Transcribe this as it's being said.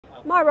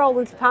My role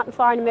in the Department of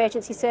Fire and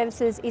Emergency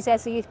Services is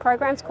as the Youth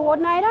Programs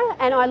Coordinator,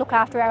 and I look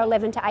after our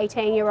 11 to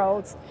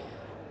 18-year-olds.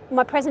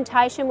 My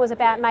presentation was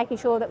about making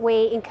sure that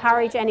we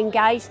encourage and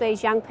engage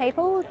these young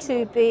people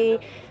to be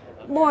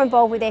more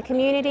involved with their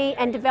community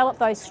and develop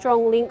those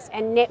strong links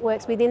and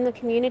networks within the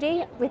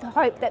community, with the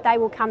hope that they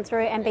will come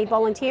through and be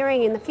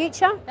volunteering in the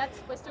future,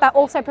 but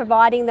also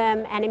providing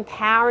them and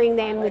empowering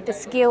them with the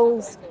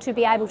skills to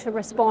be able to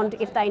respond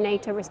if they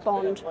need to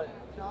respond.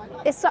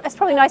 It's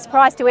probably no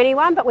surprise to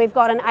anyone, but we've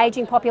got an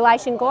ageing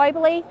population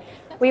globally.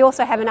 We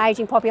also have an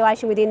ageing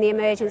population within the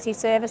emergency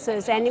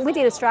services, and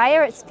within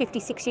Australia it's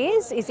 56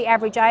 years is the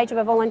average age of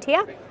a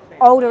volunteer,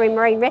 older in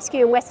marine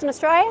rescue in Western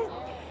Australia.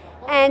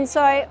 And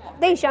so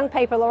these young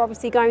people are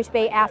obviously going to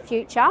be our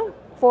future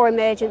for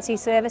emergency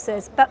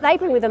services, but they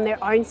bring with them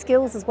their own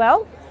skills as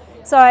well.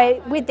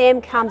 So with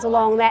them comes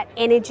along that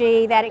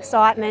energy, that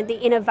excitement, the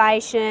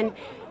innovation,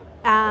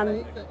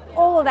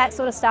 all of that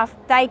sort of stuff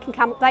they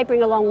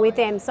bring along with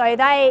them. So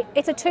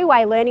it's a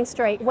two-way learning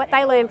street. What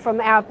they learn from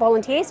our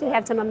volunteers, who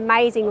have some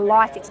amazing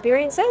life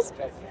experiences,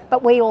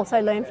 but we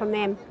also learn from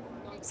them.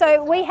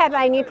 So we have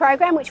a new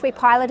program which we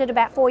piloted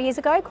about 4 years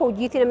ago called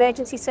Youth in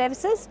Emergency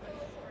Services,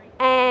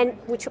 and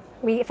which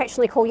we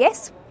affectionately call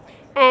YES.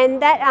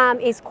 And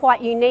that is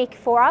quite unique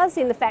for us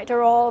in the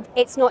factor of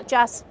it's not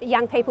just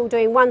young people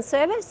doing one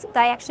service,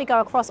 they actually go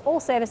across all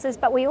services,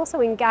 but we also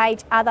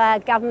engage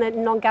other government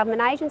and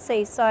non-government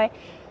agencies, so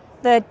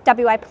the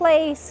WA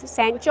Police,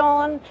 St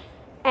John,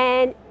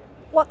 and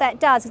what that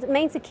does is it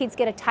means the kids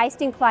get a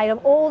tasting plate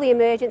of all the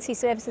emergency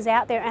services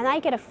out there, and they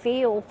get a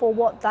feel for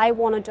what they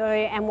want to do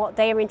and what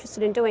they're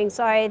interested in doing,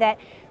 so that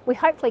we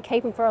hopefully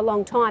keep them for a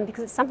long time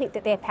because it's something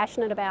that they're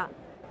passionate about.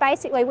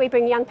 Basically, we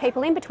bring young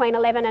people in between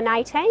 11 and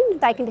 18.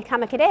 They can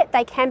become a cadet,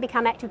 they can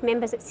become active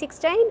members at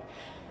 16.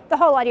 The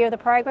whole idea of the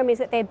program is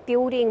that they're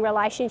building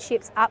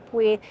relationships up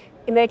with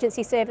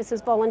emergency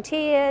services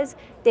volunteers,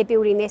 they're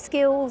building their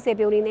skills, they're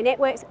building their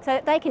networks, so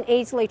that they can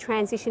easily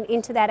transition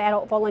into that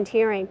adult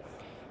volunteering.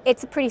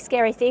 It's a pretty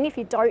scary thing if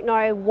you don't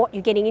know what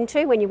you're getting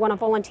into when you want to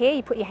volunteer.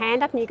 You put your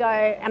hand up and you go,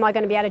 am I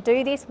going to be able to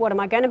do this? What am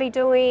I going to be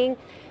doing?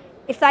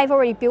 If they've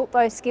already built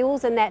those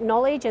skills and that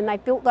knowledge and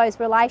they've built those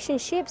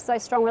relationships,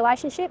 those strong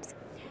relationships,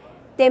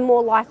 they're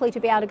more likely to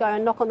be able to go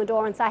and knock on the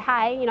door and say,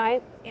 hey, you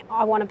know,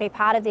 I want to be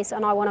part of this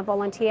and I want to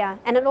volunteer.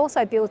 And it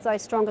also builds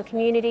those stronger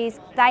communities.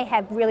 They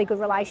have really good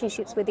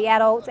relationships with the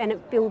adults, and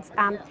it builds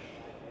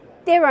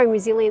their own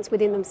resilience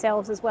within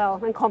themselves as well,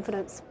 and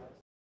confidence.